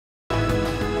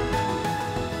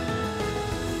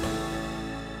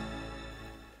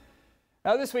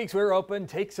Now this week's We're Open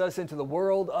takes us into the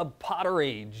world of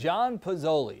pottery. John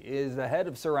Pozzoli is the head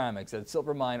of ceramics at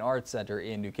Silvermine Arts Center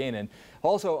in New Canaan.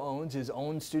 Also owns his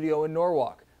own studio in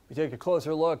Norwalk. We take a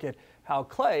closer look at how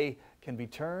clay can be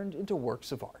turned into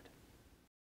works of art.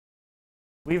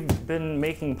 We've been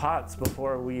making pots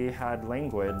before we had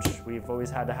language. We've always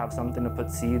had to have something to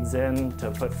put seeds in, to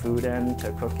put food in,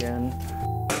 to cook in.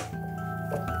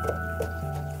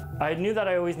 I knew that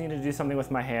I always needed to do something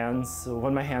with my hands. So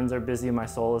when my hands are busy, my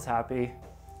soul is happy.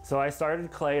 So I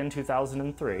started clay in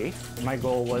 2003. My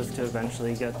goal was to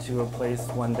eventually get to a place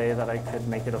one day that I could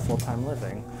make it a full-time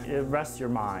living. It rests your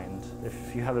mind.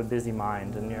 If you have a busy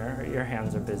mind and your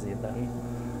hands are busy,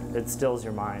 then it stills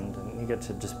your mind and you get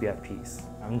to just be at peace.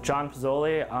 I'm John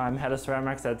Pozzoli. I'm head of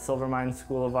ceramics at Silvermine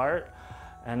School of Art,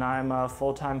 and I'm a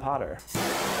full-time potter.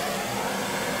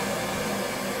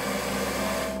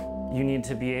 You need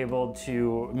to be able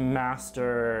to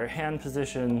master hand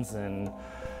positions and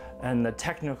the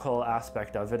technical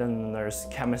aspect of it, and there's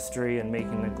chemistry and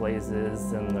making the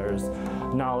glazes, and there's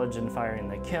knowledge in firing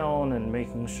the kiln and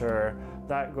making sure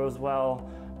that goes well.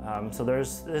 So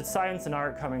it's science and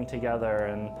art coming together,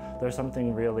 and there's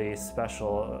something really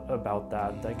special about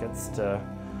that gets to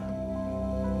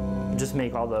just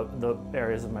make all the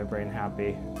areas of my brain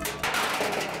happy.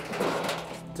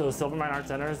 So Silvermine Arts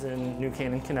Center is in New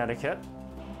Canaan, Connecticut.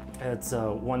 It's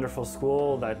a wonderful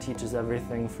school that teaches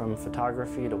everything from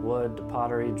photography to wood to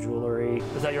pottery, jewelry.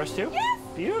 Is that yours too? Yes!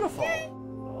 Beautiful.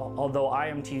 Although I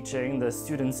am teaching, the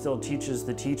student still teaches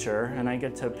the teacher, and I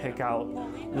get to pick out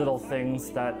little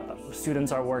things that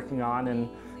students are working on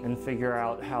and figure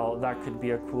out how that could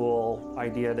be a cool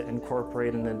idea to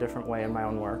incorporate in a different way in my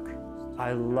own work.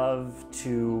 I love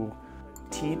to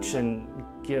teach and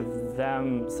give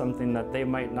them something that they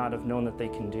might not have known that they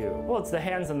can do. Well, it's the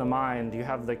hands and the mind. You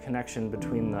have the connection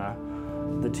between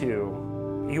the two.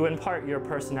 You impart your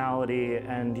personality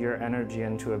and your energy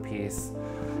into a piece.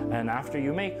 And after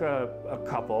you make a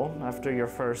couple, after your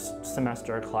first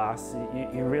semester of class,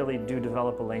 you really do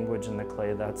develop a language in the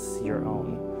clay that's your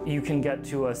own. You can get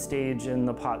to a stage in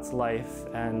the pot's life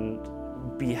and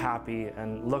be happy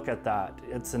and look at that.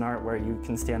 It's an art where you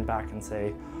can stand back and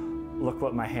say, look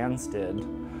what my hands did,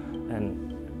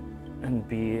 and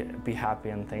be happy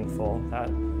and thankful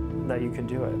that you could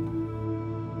do it.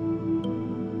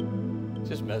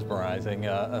 Just mesmerizing,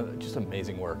 just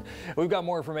amazing work. We've got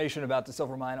more information about the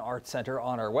Silvermine Arts Center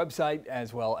on our website,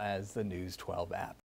 as well as the News 12 app.